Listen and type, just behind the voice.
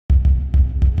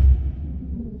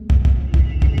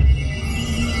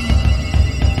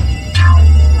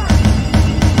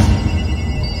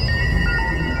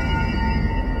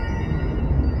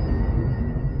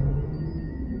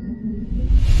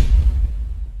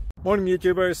Morning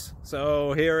YouTubers.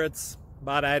 So here it's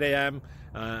about 8 a.m.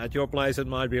 At your place it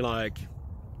might be like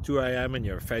 2 a.m. and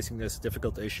you're facing this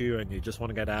difficult issue and you just want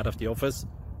to get out of the office.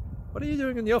 What are you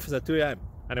doing in the office at 2 a.m.?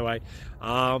 Anyway,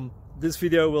 this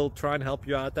video will try and help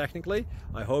you out technically.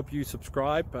 I hope you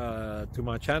subscribe to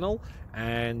my channel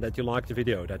and that you like the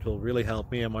video. That will really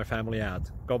help me and my family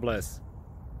out. God bless.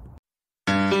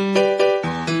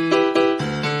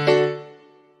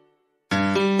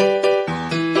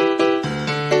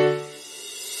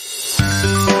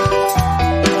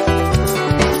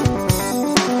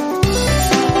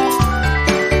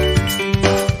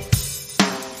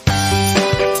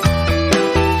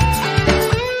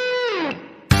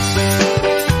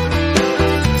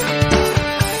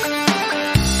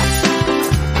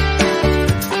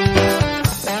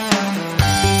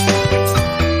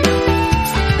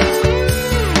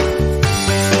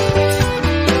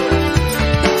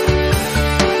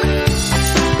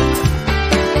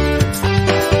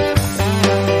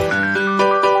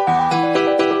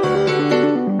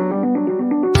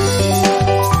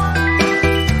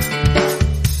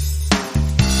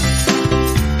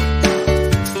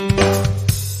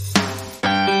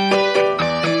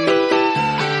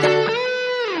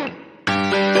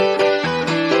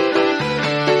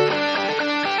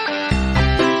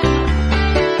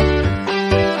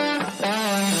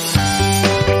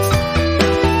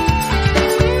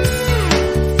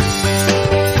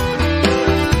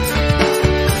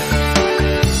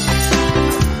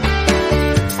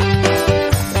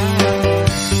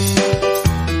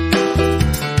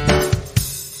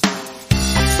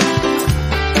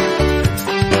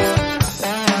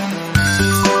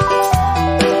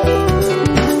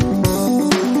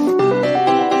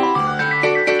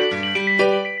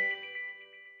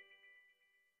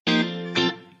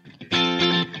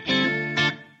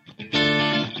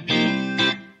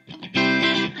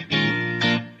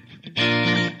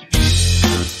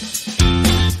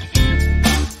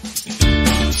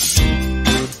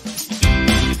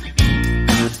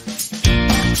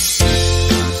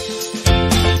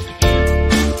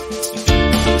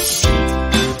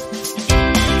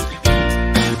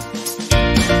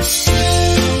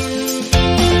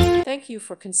 Thank you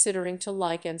for considering to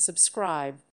like and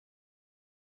subscribe.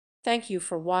 Thank you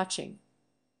for watching.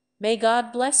 May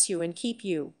God bless you and keep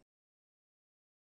you.